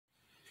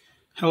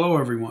Hello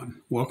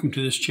everyone, welcome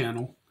to this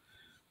channel.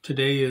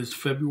 Today is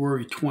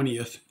February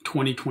 20th,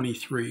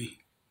 2023.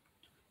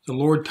 The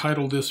Lord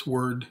titled this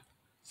word,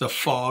 The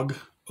Fog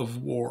of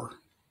War.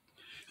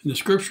 And the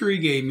scripture he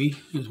gave me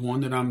is one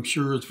that I'm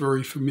sure is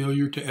very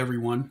familiar to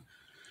everyone.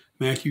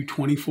 Matthew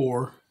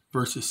 24,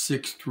 verses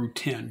 6 through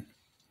 10.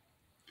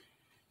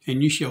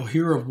 And ye shall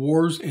hear of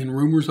wars and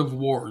rumors of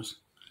wars.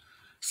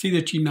 See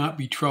that ye not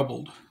be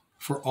troubled,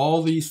 for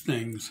all these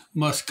things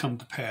must come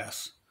to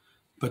pass.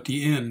 But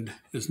the end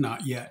is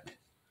not yet.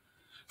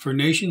 For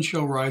nation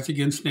shall rise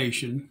against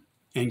nation,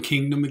 and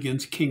kingdom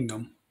against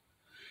kingdom.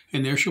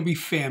 And there shall be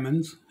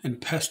famines,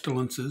 and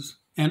pestilences,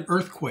 and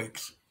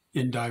earthquakes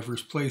in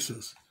divers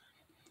places.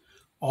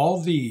 All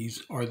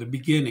these are the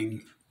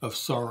beginning of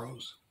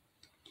sorrows.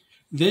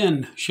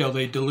 Then shall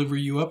they deliver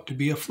you up to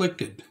be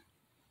afflicted,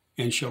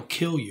 and shall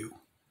kill you.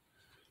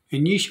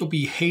 And ye shall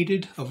be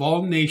hated of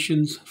all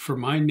nations for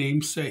my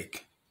name's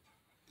sake.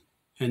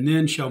 And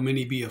then shall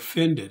many be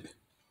offended,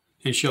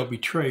 and shall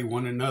betray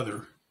one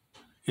another,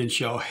 and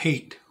shall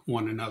hate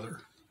one another.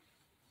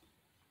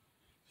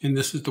 And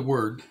this is the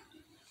word.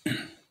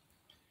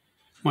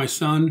 My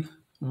son,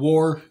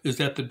 war is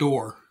at the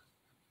door,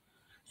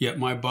 yet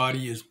my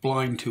body is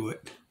blind to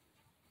it.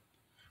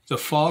 The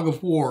fog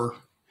of war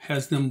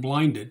has them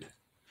blinded,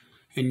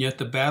 and yet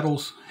the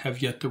battles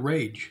have yet to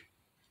rage.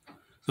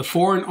 The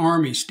foreign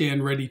armies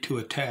stand ready to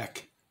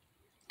attack.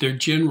 Their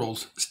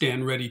generals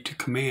stand ready to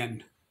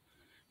command,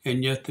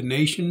 and yet the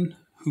nation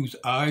whose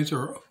eyes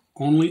are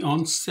only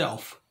on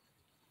self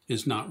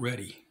is not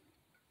ready.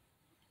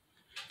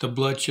 The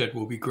bloodshed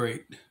will be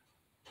great.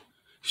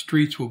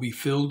 Streets will be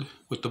filled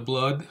with the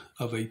blood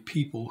of a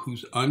people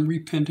whose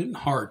unrepentant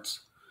hearts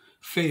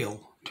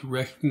fail to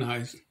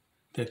recognize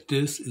that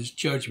this is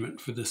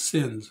judgment for the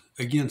sins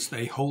against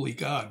a holy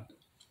God.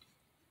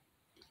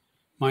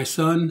 My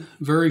son,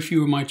 very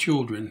few of my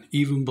children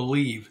even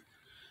believe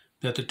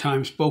that the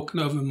time spoken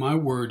of in my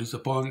word is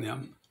upon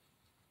them.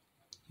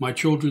 My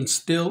children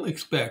still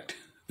expect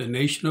the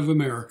nation of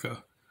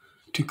America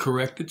to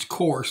correct its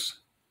course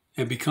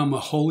and become a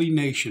holy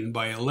nation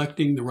by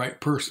electing the right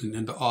person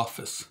into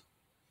office.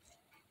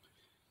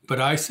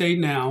 But I say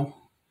now,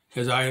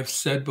 as I have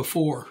said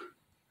before,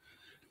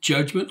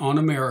 judgment on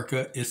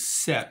America is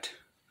set.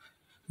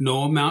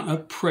 No amount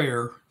of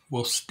prayer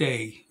will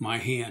stay my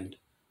hand.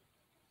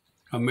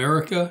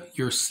 America,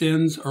 your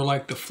sins are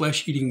like the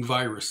flesh-eating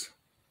virus,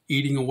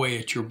 eating away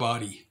at your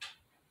body.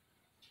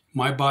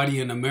 My body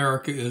in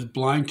America is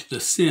blind to the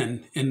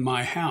sin in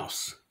my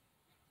house.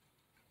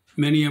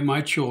 Many of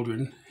my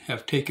children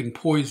have taken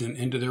poison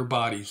into their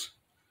bodies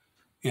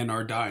and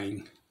are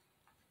dying.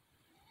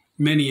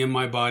 Many in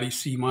my body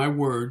see my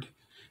word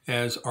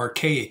as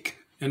archaic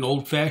and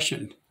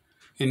old-fashioned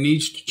and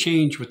needs to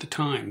change with the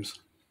times.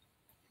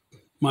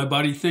 My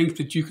body thinks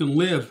that you can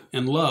live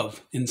and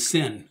love in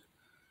sin,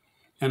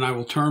 and I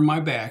will turn my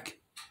back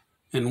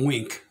and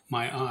wink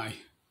my eye.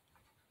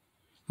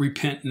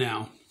 Repent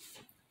now.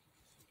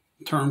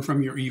 Turn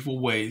from your evil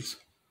ways.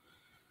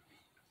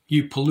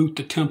 You pollute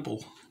the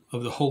temple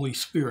of the Holy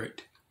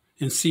Spirit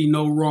and see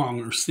no wrong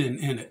or sin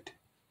in it.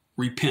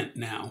 Repent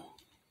now.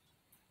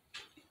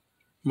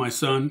 My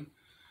son,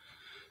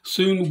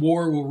 soon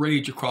war will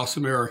rage across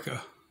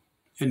America,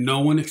 and no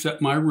one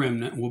except my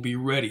remnant will be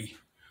ready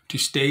to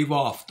stave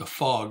off the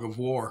fog of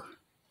war.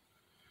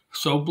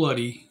 So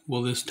bloody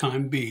will this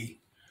time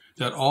be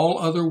that all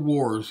other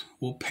wars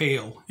will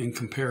pale in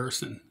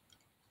comparison.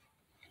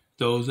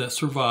 Those that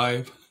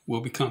survive will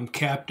become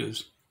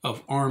captives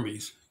of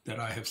armies that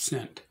I have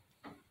sent.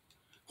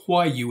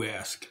 Why, you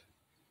ask?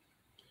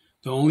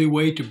 The only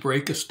way to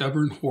break a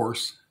stubborn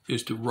horse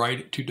is to ride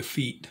it to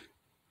defeat.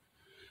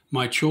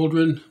 My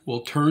children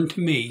will turn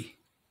to me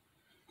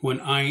when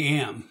I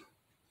am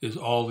is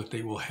all that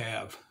they will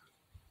have.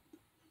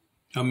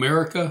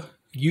 America,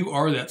 you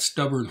are that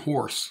stubborn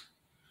horse,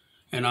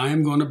 and I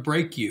am going to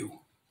break you,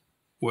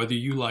 whether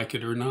you like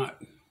it or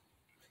not.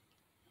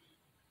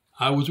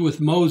 I was with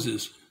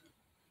Moses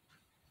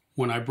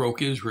when I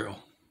broke Israel.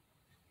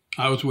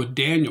 I was with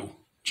Daniel,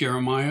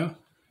 Jeremiah,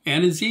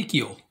 and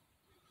Ezekiel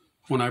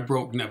when I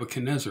broke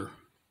Nebuchadnezzar.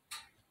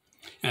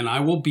 And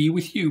I will be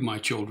with you, my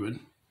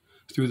children,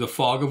 through the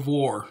fog of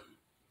war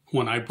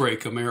when I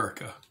break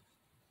America.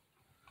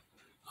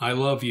 I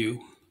love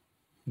you.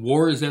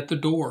 War is at the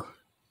door.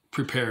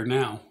 Prepare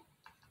now.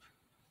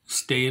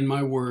 Stay in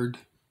my word.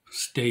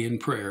 Stay in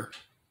prayer.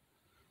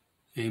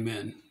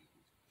 Amen.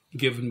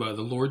 Given by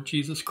the Lord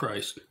Jesus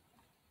Christ.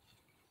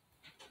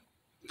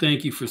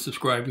 Thank you for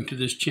subscribing to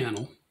this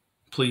channel.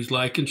 Please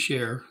like and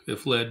share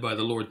if led by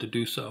the Lord to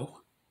do so.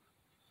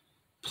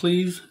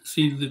 Please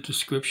see the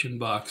description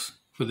box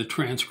for the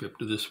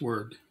transcript of this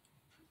word.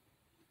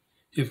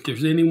 If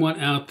there's anyone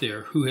out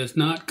there who has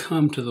not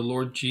come to the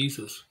Lord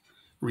Jesus,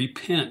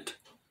 repent,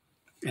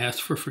 ask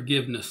for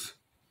forgiveness,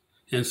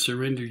 and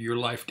surrender your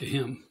life to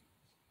Him.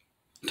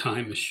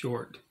 Time is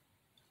short.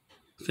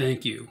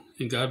 Thank you,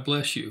 and God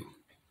bless you.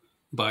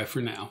 Bye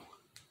for now.